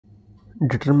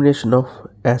Determination of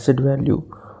acid value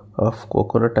of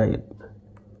coconut oil.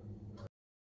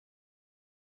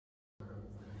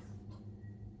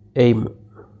 Aim: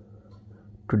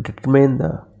 to determine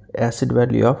the acid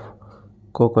value of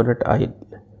coconut oil.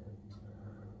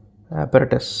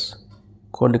 Apparatus: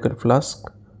 conical flask,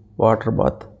 water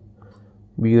bath,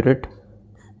 burette,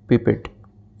 pipette.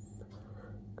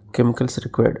 Chemicals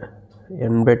required: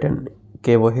 N/10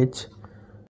 KOH,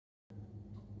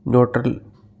 neutral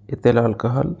ethyl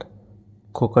alcohol,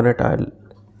 coconut oil.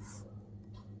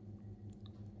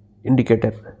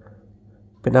 Indicator: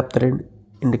 phenolphthalein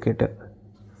indicator.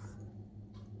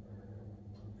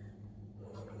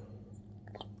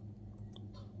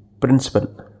 Principle: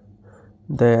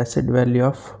 the acid value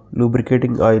of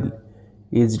lubricating oil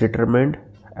is determined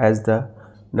as the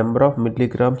number of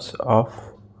milligrams of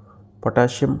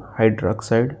potassium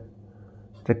hydroxide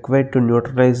required to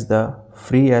neutralize the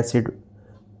free acid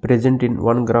present in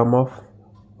 1 gram of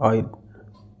oil.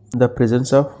 The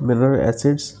presence of mineral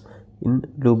acids in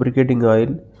lubricating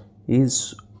oil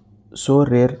is so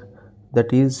rare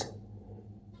that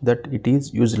it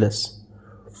is useless.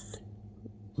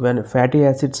 When fatty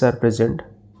acids are present,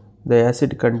 the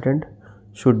acid content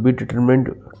should be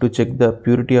determined to check the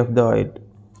purity of the oil.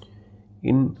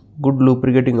 In good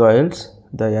lubricating oils,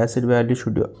 the acid value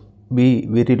should be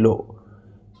very low.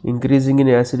 Increasing in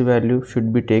acid value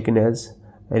should be taken as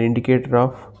an indicator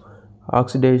of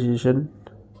oxidation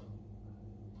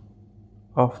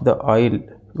of the oil,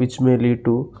 which may lead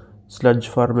to sludge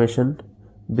formation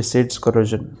besides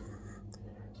corrosion.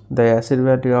 The acid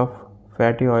value of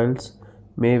fatty oils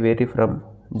may vary from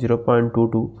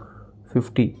 0.2 to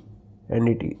 50, and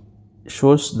it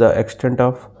shows the extent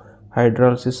of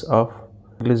hydrolysis of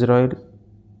glycerol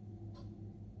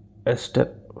ester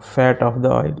fat of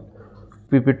the oil.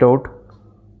 Pipette out: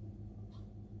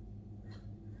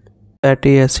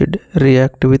 fatty acid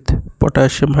react with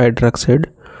potassium hydroxide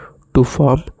to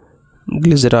form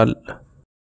glycerol.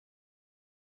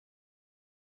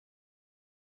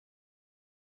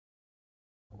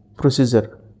 Procedure: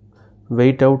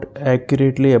 weight out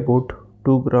accurately about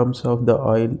 2 grams of the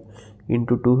oil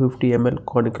into 250 ml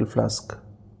conical flask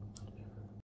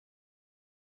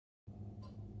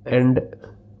and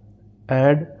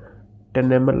add 10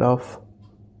 ml of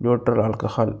neutral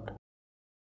alcohol.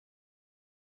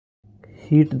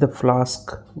 Heat the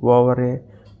flask over a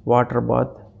water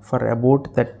bath for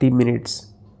about 30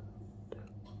 minutes.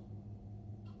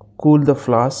 Cool the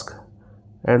flask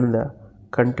and the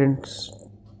contents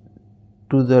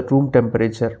to the room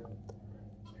temperature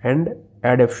and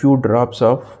add a few drops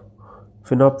of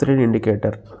phenolphthalein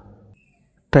indicator.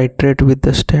 Titrate with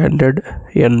the standard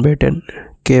N/10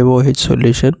 KOH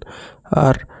solution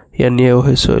or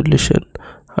NaOH solution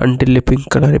until a pink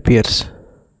color appears.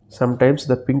 Sometimes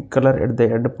the pink color at the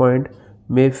end point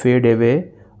may fade away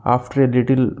after a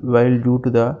little while due to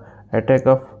the attack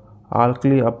of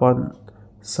alkali upon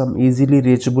some easily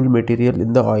reachable material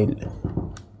in the oil,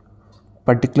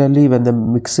 particularly when the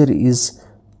mixture is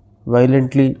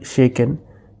violently shaken.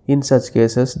 In such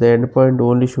cases, the endpoint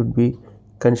only should be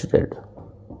considered.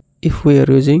 If we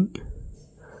are using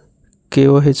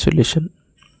KOH solution,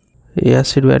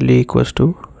 acid value equals to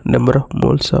number of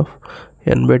moles of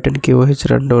N/10 KOH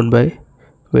run down by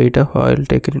weight of oil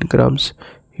taken in grams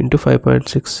into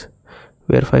 5.6,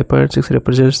 where 5.6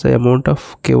 represents the amount of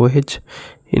KOH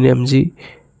in mg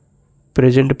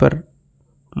present per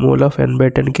mole of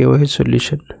N/10 KOH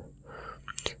solution.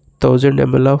 1000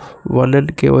 ml of 1 N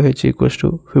KOH equals to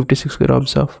 56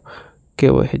 grams of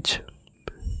KOH.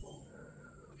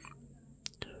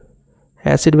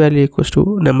 Acid value equals to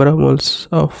number of moles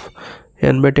of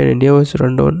N/10 NaOH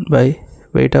run down by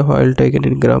weight of oil taken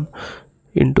in gram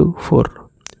into 4,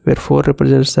 where 4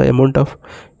 represents the amount of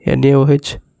NaOH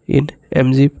in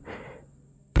mg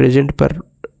present per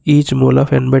each mole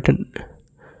of N/10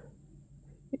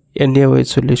 NaOH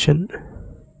solution.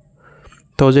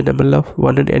 1000 ml of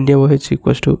 1 NaOH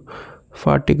equals to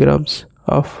 40 grams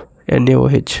of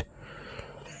NaOH.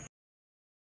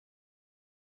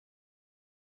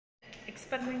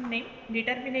 Experiment name: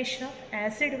 determination of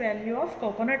acid value of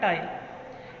coconut oil.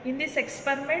 In this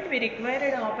experiment, we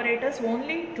required operators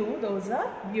only two, those are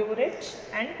burette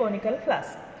and conical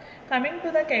flask. Coming to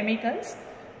the chemicals: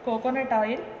 coconut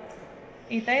oil,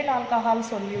 ethyl alcohol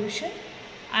solution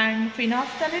and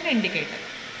phenolphthalein indicator.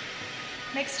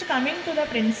 Next, coming to the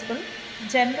principle,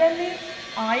 generally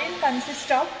oil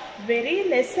consists of very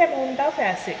less amount of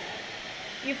acid.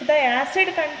 If the acid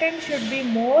content should be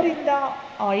more in the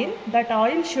oil, that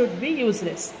oil should be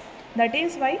useless. That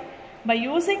is why by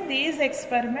using these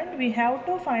experiments we have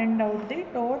to find out the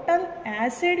total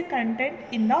acid content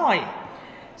in the oil.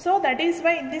 So that is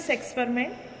why in this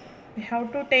experiment we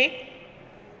have to take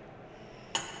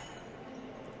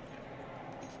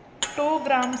 2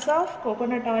 grams of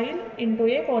coconut oil into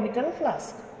a conical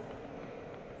flask.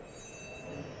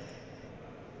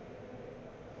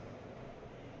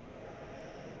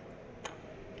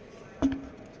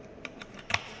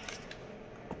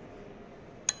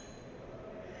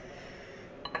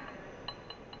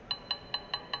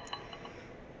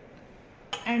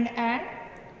 And add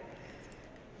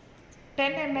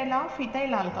 10 ml of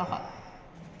ethyl alcohol.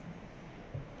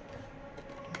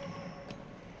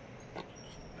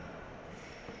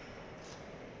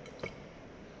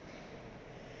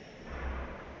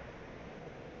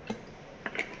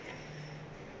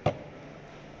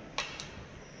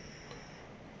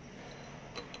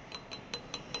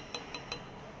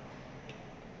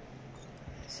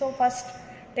 So first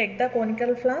take the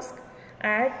conical flask,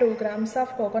 add 2 grams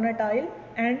of coconut oil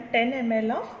and 10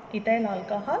 ml of ethyl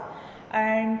alcohol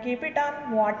and keep it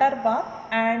on water bath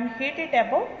and heat it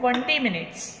about 20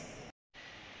 minutes.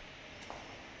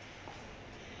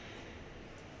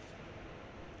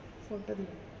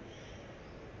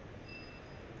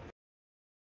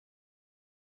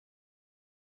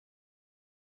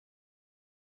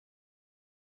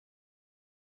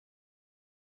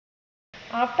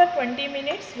 After 20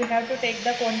 minutes, we have to take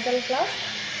the conical flask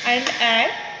and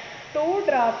add 2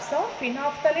 drops of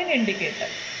phenolphthalein indicator.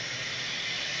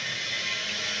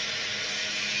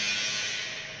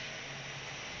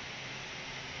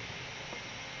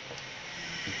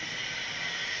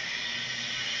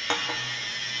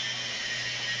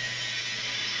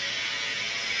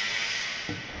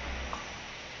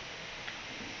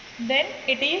 Then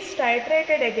it is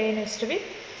titrated against with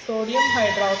sodium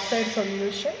hydroxide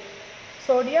solution.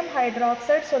 Sodium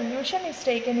hydroxide solution is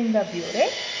taken in the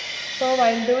burette. So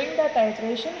while doing the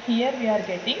titration, here we are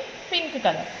getting pink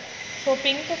color. So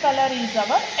pink color is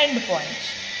our end point.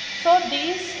 So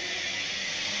these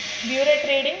burette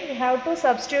reading, we have to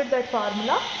substitute that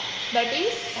formula, that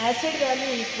is acid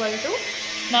value equal to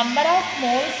number of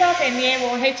moles of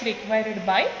NaOH required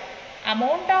by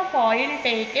amount of oil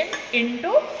taken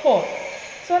into 4.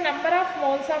 So number of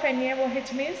moles of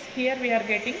NaOH means here we are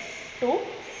getting 2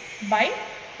 by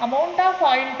amount of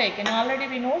oil taken. Already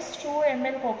we know 2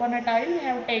 ml coconut oil we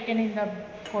have taken in the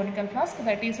conical flask,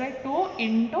 that is why 2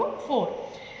 into 4.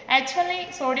 Actually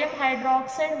sodium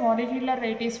hydroxide molecular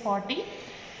rate is 40.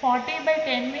 40 by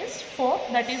 10 means 4,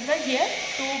 that is why here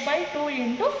 2 by 2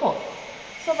 into 4.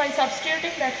 So by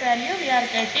substituting that value we are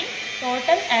getting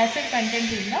total acid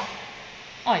content in the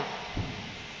oil.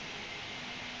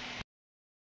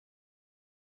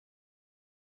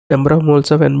 Number of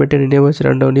moles of N/10 NaOH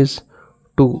run down is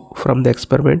 2 from the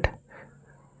experiment.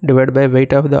 Divided by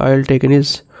weight of the oil taken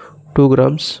is 2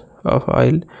 grams of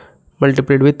oil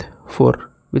multiplied with 4,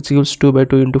 which gives 2 by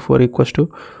 2 into 4 equals to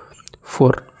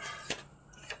 4.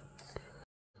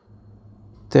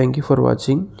 Thank you for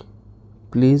watching.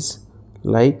 Please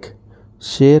like,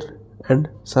 share and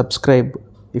subscribe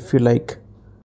if you like.